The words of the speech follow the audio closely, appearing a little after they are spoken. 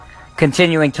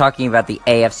Continuing talking about the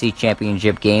AFC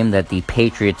Championship game that the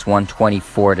Patriots won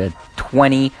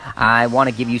 24-20, I want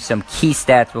to give you some key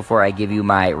stats before I give you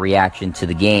my reaction to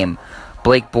the game.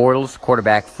 Blake Bortles,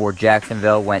 quarterback for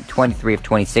Jacksonville, went 23 of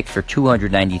 26 for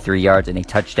 293 yards and a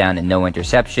touchdown and no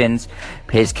interceptions.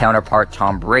 His counterpart,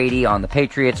 Tom Brady, on the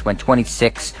Patriots, went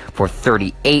 26 for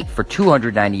 38 for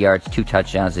 290 yards, 2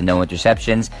 touchdowns and no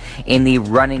interceptions. In the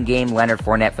running game, Leonard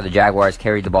Fournette for the Jaguars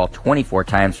carried the ball 24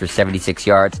 times for 76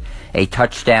 yards, a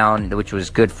touchdown, which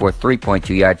was good for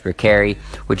 3.2 yards per carry,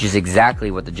 which is exactly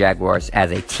what the Jaguars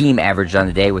as a team averaged on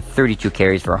the day with 32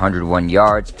 carries for 101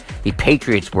 yards. The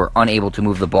Patriots were unable to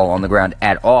move the ball on the ground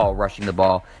at all, rushing the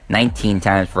ball 19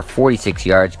 times for 46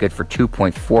 yards, good for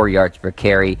 2.4 yards per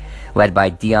carry, led by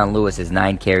Dion Lewis's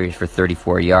 9 carries for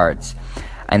 34 yards.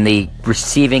 In the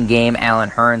receiving game, Allen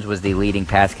Hurns was the leading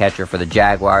pass catcher for the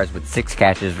Jaguars with 6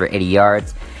 catches for 80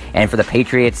 yards. And for the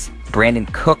Patriots, Brandon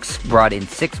Cooks brought in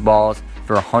 6 balls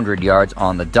for 100 yards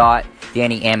on the dot.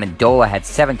 Danny Amendola had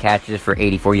 7 catches for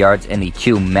 84 yards and the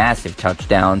 2 massive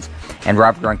touchdowns. And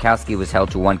Robert Gronkowski was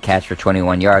held to 1 catch for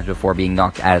 21 yards before being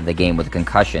knocked out of the game with a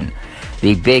concussion.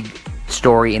 The big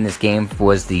story in this game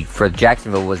for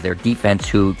Jacksonville was their defense,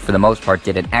 who for the most part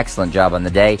did an excellent job on the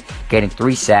day, getting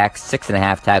 3 sacks,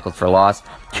 6.5 tackles for loss,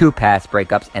 2 pass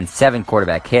breakups, and 7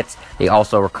 quarterback hits. They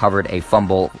also recovered a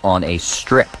fumble on a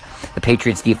strip. The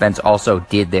Patriots defense also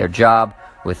did their job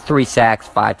with 3 sacks,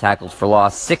 5 tackles for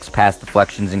loss, 6 pass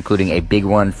deflections, including a big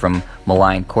one from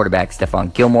maligned quarterback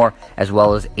Stephon Gilmore, as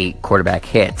well as 8 quarterback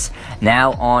hits.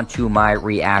 Now on to my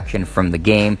reaction from the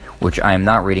game, which I am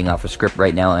not reading off a script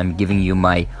right now. I'm giving you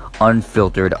my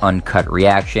unfiltered, uncut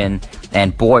reaction.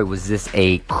 And boy, was this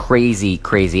a crazy,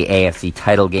 crazy AFC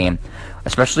title game,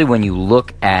 especially when you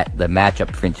look at the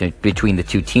matchup between the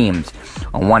two teams.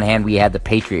 On one hand, we had the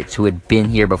Patriots, who had been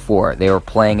here before. They were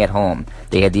playing at home.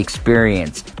 They had the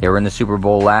experience. They were in the Super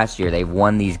Bowl last year. They've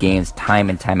won these games time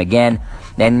and time again.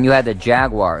 Then you had the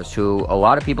Jaguars, who a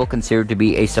lot of people considered to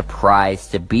be a surprise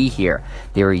to be here.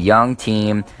 They're a young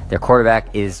team. Their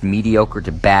quarterback is mediocre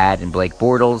to bad in Blake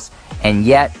Bortles, and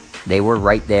yet they were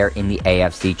right there in the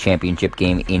AFC Championship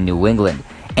game in New England.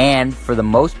 And for the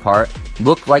most part,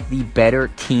 looked like the better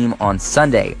team on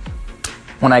Sunday.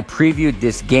 When I previewed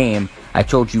this game, I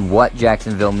told you what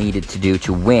Jacksonville needed to do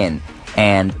to win.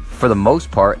 And for the most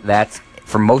part,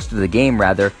 for most of the game,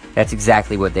 that's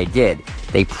exactly what they did.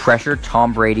 They pressured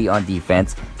Tom Brady on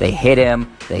defense. They hit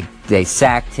him. They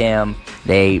sacked him.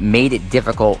 They made it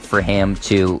difficult for him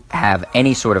to have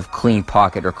any sort of clean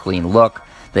pocket or clean look.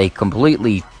 They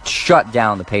completely shut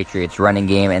down the Patriots' running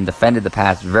game and defended the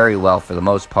pass very well for the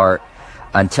most part,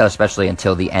 especially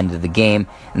until the end of the game.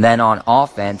 And then on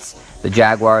offense, the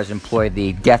Jaguars employed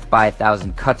the death by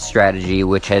 1,000 cuts strategy,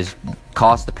 which has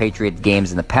cost the Patriots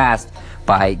games in the past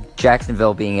by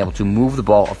Jacksonville being able to move the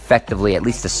ball effectively, at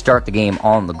least to start the game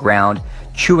on the ground,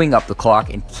 chewing up the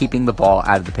clock and keeping the ball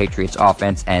out of the Patriots'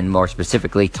 offense, and more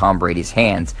specifically, Tom Brady's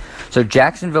hands. So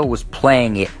Jacksonville was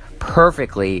playing it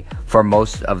perfectly for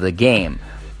most of the game.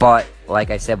 But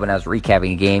like I said when I was recapping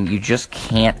the game, you just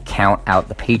can't count out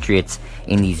the Patriots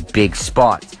in these big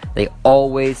spots. They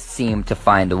always seem to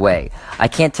find a way. I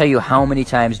can't tell you how many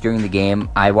times during the game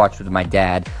I watched with my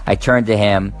dad. I turned to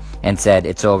him and said,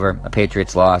 "It's over. The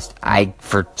Patriots lost."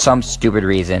 For some stupid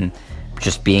reason,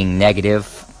 just being negative,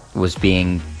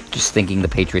 just thinking the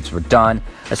Patriots were done.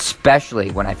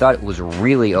 Especially when I thought it was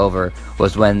really over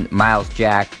was when Miles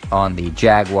Jack on the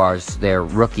Jaguars, their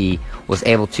rookie, was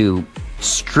able to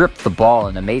strip the ball,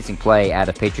 an amazing play out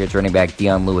of Patriots running back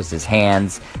Dion Lewis's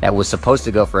hands that was supposed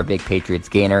to go for a big Patriots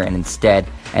gainer and instead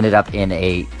ended up in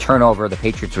a turnover. The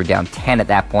Patriots were down 10 at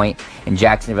that point, and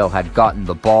Jacksonville had gotten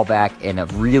the ball back in a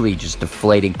really just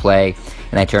deflating play.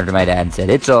 And I turned to my dad and said,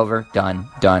 "It's over,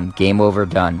 done, game over,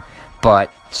 done."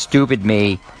 But stupid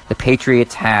me, the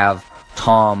Patriots have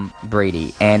Tom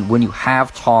Brady, and when you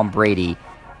have Tom Brady,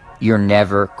 you're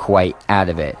never quite out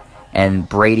of it. And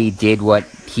Brady did what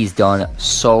he's done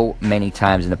so many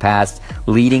times in the past,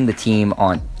 leading the team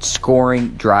on scoring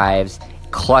drives,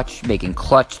 making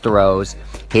clutch throws.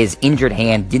 His injured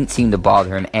hand didn't seem to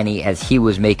bother him any, as he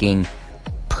was making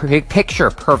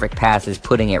picture-perfect passes,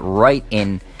 putting it right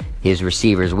in his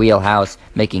receiver's wheelhouse,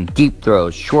 making deep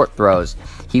throws, short throws.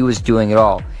 He was doing it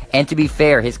all. And to be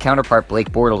fair, his counterpart,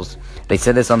 Blake Bortles, they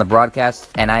said this on the broadcast,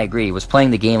 and I agree, was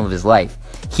playing the game of his life.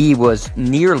 He was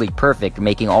nearly perfect,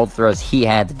 making all the throws he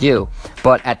had to do.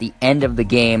 But at the end of the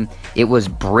game, it was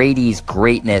Brady's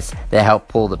greatness that helped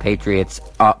pull the Patriots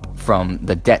up from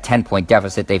the 10-point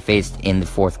deficit they faced in the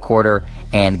fourth quarter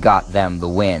and got them the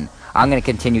win. I'm going to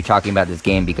continue talking about this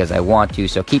game because I want to,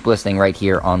 so keep listening right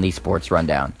here on the Sports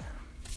Rundown.